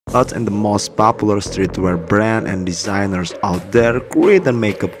Us and the most popular streetwear brand and designers out there create and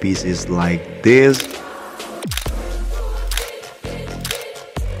make up pieces like this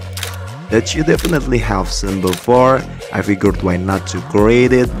that you definitely have seen before. I figured why not to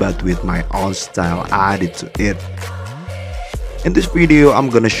create it but with my own style added to it. In this video, I'm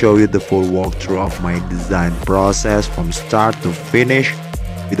gonna show you the full walkthrough of my design process from start to finish.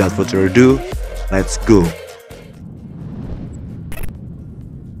 Without further ado, let's go.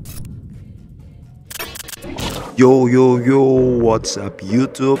 Yo, what's up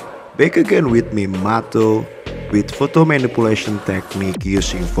YouTube? Back again with me Mato. With photo manipulation technique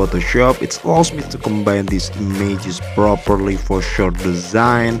using Photoshop, it allows me to combine these images properly for short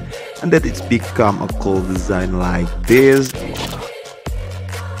design and that it's become a cool design like this.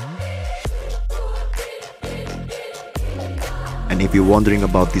 And if you're wondering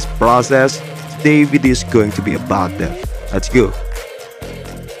about this process, today's video is going to be about that. Let's go.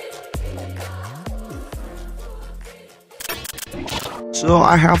 So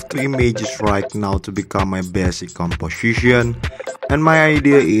I have two images right now to become my basic composition, and my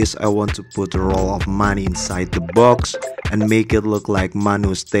idea is I want to put a roll of money inside the box and make it look like money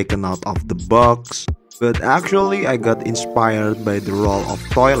was taken out of the box. But actually I got inspired by the roll of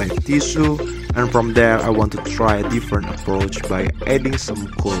toilet tissue, and from there I want to try a different approach by adding some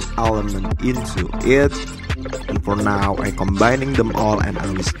cool element into it. And for now I'm combining them all, and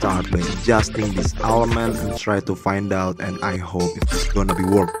I will start by adjusting this element and try to find out, and I hope it's gonna be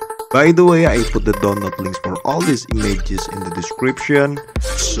work. By the way, I put the download links for all these images in the description,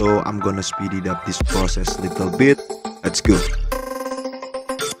 so I'm gonna speed it up this process a little bit. Let's go.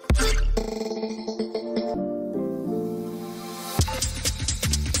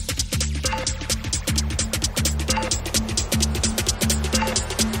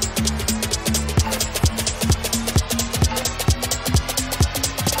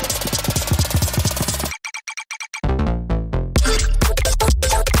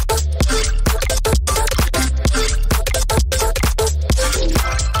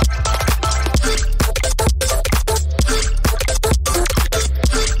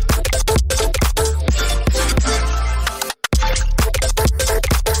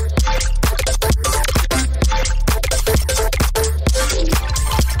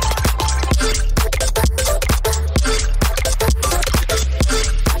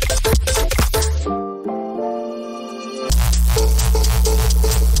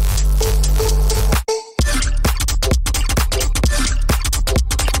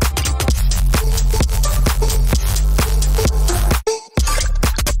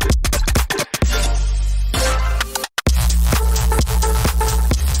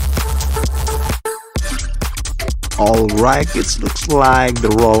 Alright, it looks like the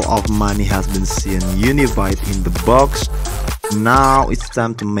roll of money has been seen unified in the box. Now it's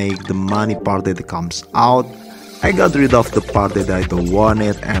time to make the money part that comes out. I got rid of the part that I don't want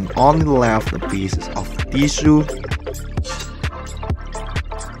it and only left the pieces of tissue.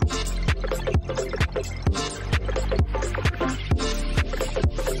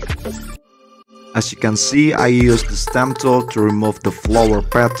 As you can see, I used the stamp tool to remove the flower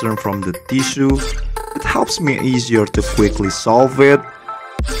pattern from the tissue. It helps me easier to quickly solve it.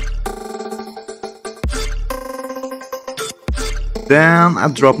 Then I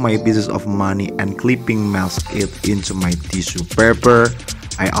drop my pieces of money and clipping mask it into my tissue paper.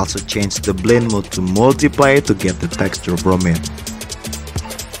 I also change the blend mode to multiply to get the texture from it.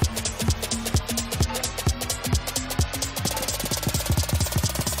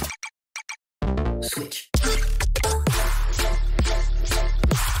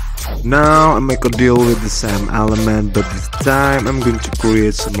 Now I make a deal with the same element, but this time I'm going to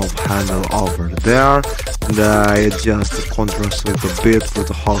create some of handle over there, and I adjust the contrast a little bit for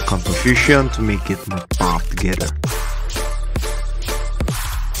the whole composition to make it more pop together.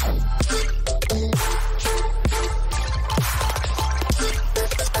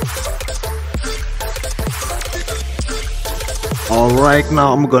 Alright,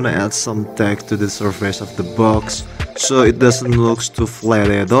 now I'm gonna add some text to the surface of the box so it doesn't look too flat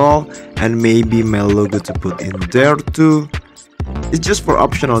at all, and maybe my logo to put in there too. It's just for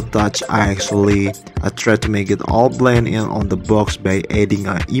optional touch. I try to make it all blend in on the box by adding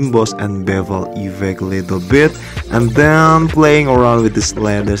an emboss and bevel effect a little bit, and then playing around with the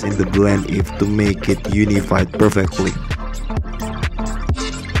sliders in the blend if to make it unified perfectly.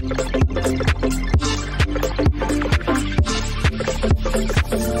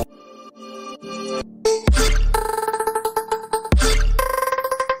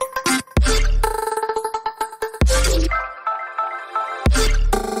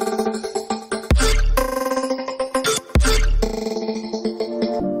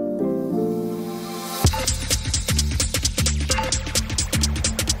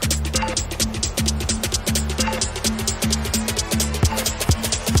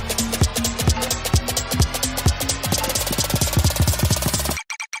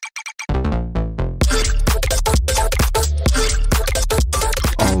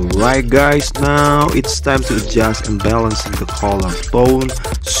 Alright guys, now it's time to adjust and balance the color tone,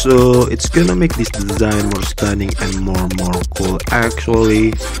 so it's gonna make this design more stunning and more cool.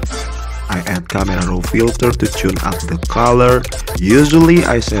 Actually, I add camera raw filter to tune up the color. Usually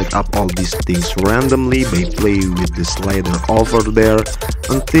I set up all these things randomly by playing with the slider over there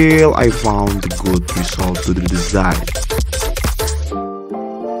until I found the good result to the design.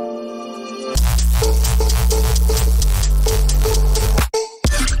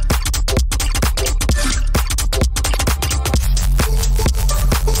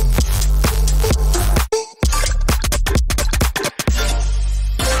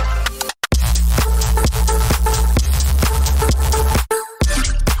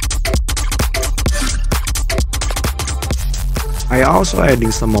 I also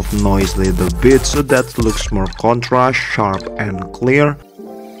adding some of noise little bit so that looks more contrast, sharp and clear.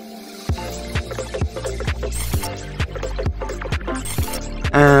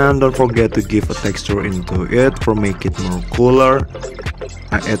 And don't forget to give a texture into it for make it more cooler.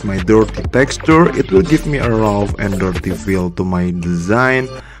 I add my dirty texture, it will give me a rough and dirty feel to my design.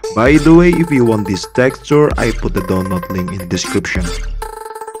 By the way, if you want this texture, I put the download link in description.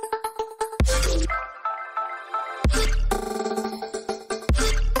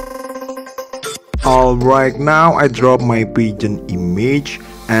 Alright, now I drop my pigeon image,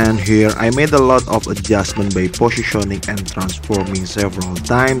 and here I made a lot of adjustment by positioning and transforming several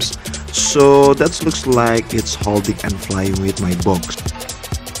times, so that looks like it's holding and flying with my box.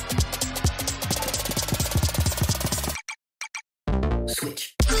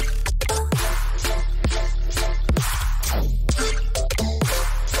 Switch.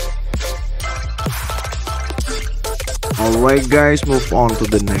 Alright guys, move on to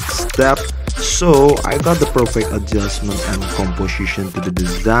the next step. So I got the perfect adjustment and composition to the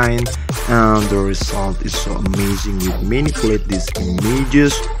design, and the result is so amazing with manipulate these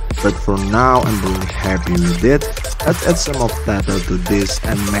images. But for now I'm really happy with it. Let's add some of title to this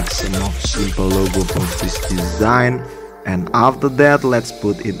and make some of simple logo for this design. And after that, let's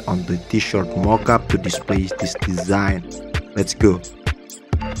put it on the t-shirt mockup to display this design. Let's go.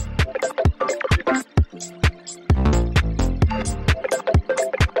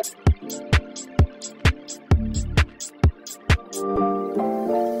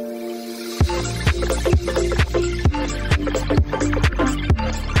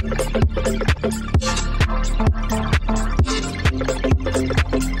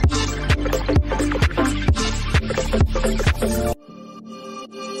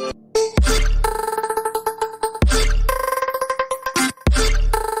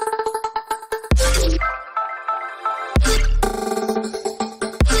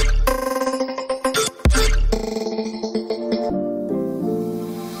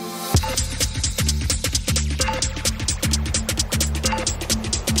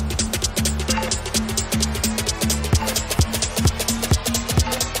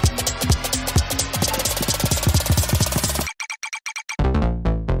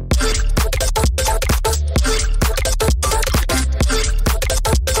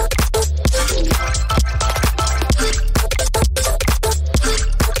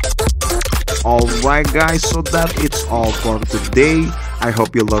 Alright guys, so that it's all for today. I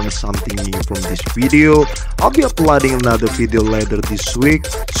hope you learned something new from this video. I'll be uploading another video later this week,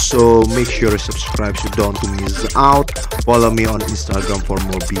 so make sure to subscribe so don't miss out. Follow me on Instagram for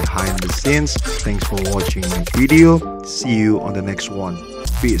more behind the scenes. Thanks for watching the video. See you on the next one.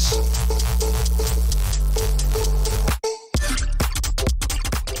 Peace.